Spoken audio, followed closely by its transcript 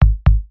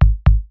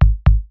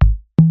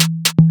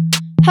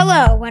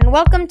Hello, and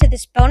welcome to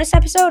this bonus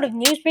episode of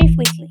News Brief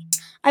Weekly.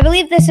 I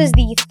believe this is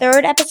the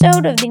third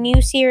episode of the new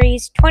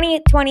series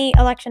 2020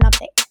 Election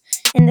Update.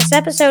 In this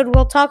episode,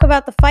 we'll talk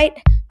about the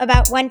fight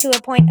about when to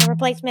appoint a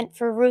replacement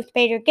for Ruth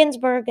Bader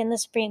Ginsburg in the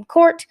Supreme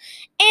Court,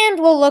 and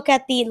we'll look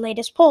at the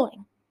latest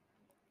polling.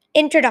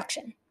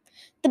 Introduction.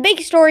 The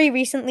big story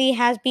recently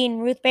has been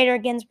Ruth Bader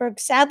Ginsburg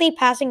sadly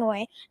passing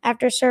away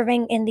after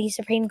serving in the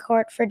Supreme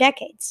Court for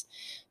decades.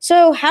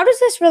 So, how does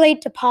this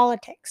relate to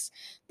politics?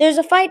 There's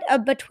a fight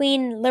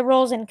between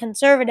liberals and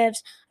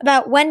conservatives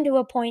about when to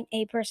appoint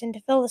a person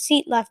to fill the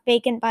seat left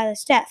vacant by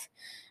this death.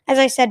 As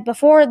I said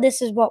before, this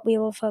is what we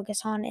will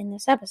focus on in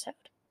this episode.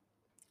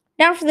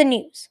 Now for the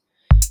news.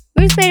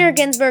 Ruth Bader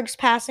Ginsburg's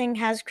passing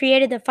has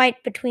created a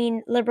fight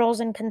between liberals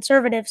and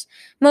conservatives,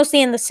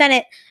 mostly in the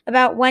Senate,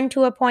 about when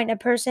to appoint a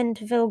person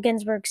to fill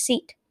Ginsburg's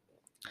seat.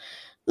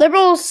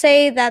 Liberals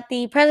say that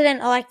the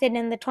president elected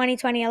in the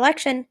 2020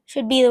 election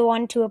should be the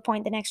one to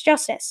appoint the next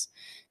justice.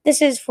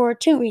 This is for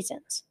two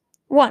reasons.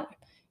 One,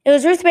 it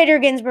was Ruth Bader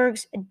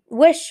Ginsburg's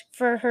wish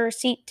for her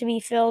seat to be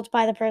filled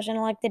by the person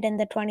elected in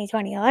the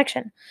 2020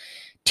 election.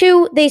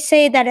 Two, they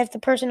say that if the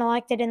person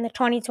elected in the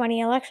 2020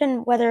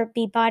 election, whether it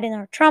be Biden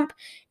or Trump,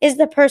 is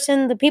the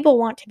person the people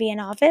want to be in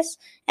office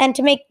and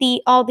to make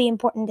all the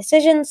important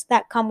decisions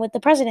that come with the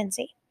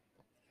presidency.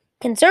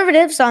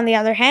 Conservatives, on the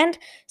other hand,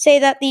 say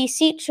that the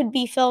seat should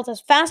be filled as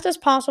fast as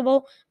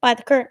possible by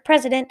the current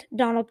president,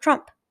 Donald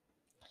Trump.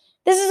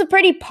 This is a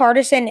pretty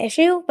partisan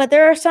issue, but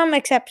there are some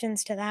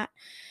exceptions to that.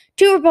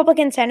 Two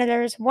Republican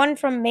senators, one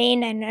from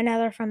Maine and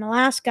another from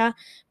Alaska,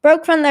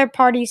 broke from their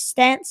party's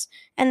stance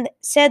and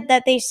said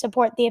that they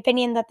support the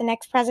opinion that the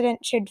next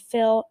president should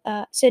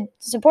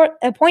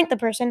appoint the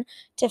person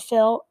to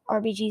fill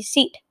RBG's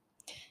seat.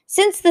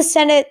 Since the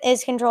Senate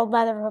is controlled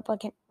by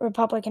the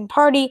Republican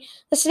Party,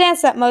 the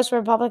stance that most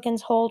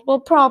Republicans hold will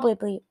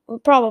probably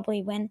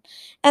win,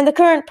 and the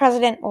current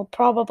president will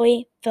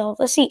probably fill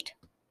the seat.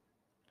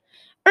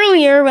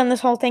 Earlier, when this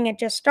whole thing had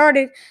just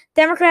started,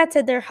 Democrats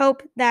had their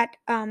hope that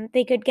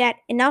they could get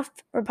enough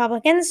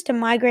Republicans to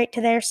migrate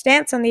to their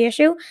stance on the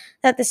issue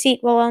that the seat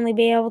will only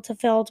be able to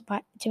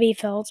be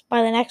filled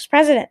by the next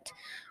president,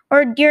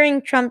 or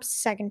during Trump's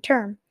second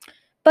term.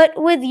 But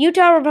with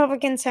Utah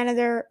Republican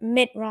Senator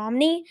Mitt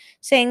Romney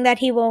saying that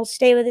he will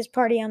stay with his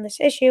party on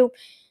this issue,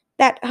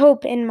 that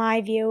hope, in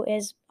my view,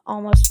 is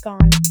almost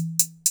gone.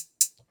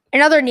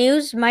 In other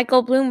news,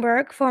 Michael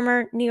Bloomberg,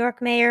 former New York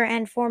mayor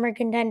and former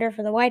contender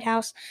for the White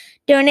House,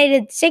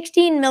 donated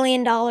 $16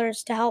 million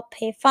to help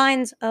pay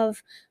fines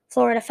of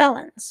Florida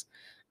felons.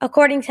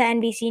 According to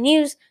NBC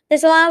News,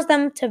 this allows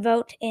them to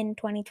vote in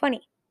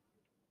 2020.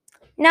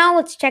 Now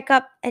let's check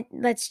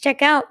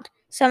out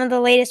some of the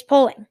latest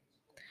polling.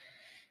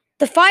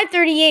 The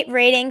 538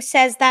 rating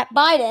says that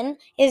Biden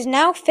is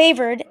now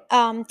favored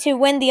to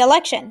win the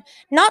election.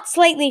 Not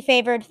slightly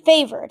favored,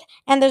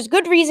 and there's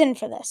good reason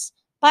for this.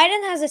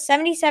 Biden has a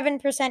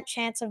 77%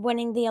 chance of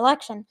winning the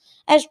election,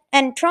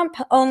 and Trump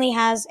only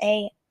has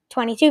a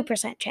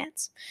 22%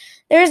 chance.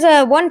 There's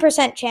a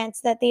 1%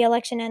 chance that the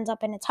election ends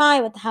up in a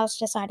tie with the House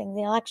deciding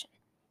the election.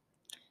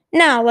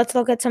 Now, let's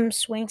look at some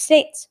swing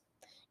states.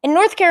 In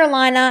North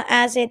Carolina,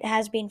 as it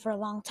has been for a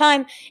long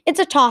time, it's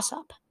a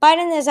toss-up.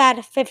 Biden is at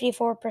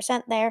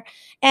 54% there,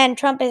 and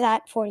Trump is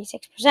at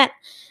 46%.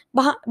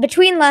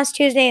 Between last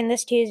Tuesday and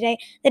this Tuesday,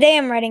 the day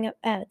I'm writing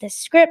this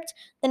script,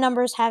 the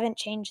numbers haven't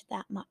changed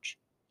that much.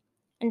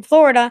 In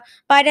Florida,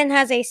 Biden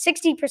has a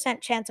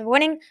 60% chance of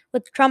winning,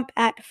 with Trump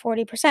at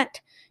 40%.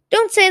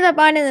 Don't say that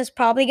Biden is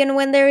probably going to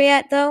win there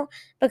yet, though,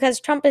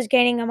 because Trump is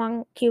gaining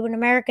among Cuban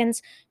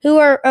Americans, who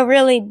are a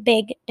really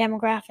big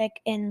demographic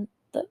in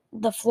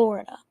the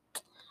Florida.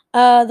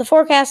 The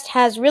forecast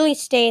has really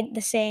stayed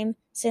the same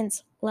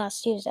since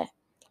last Tuesday.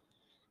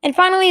 And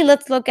finally,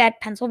 let's look at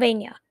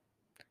Pennsylvania.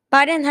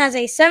 Biden has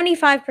a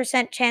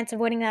 75% chance of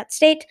winning that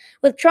state,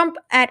 with Trump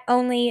at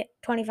only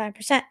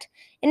 25%.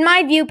 In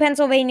my view,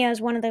 Pennsylvania is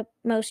one of the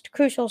most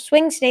crucial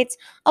swing states,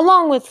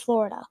 along with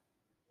Florida.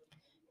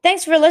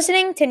 Thanks for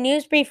listening to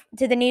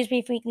the News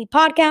Brief Weekly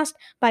podcast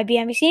by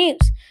BNBC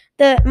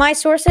News. My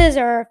sources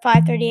are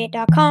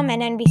 538.com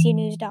and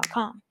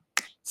NBCnews.com.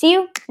 See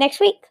you next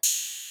week.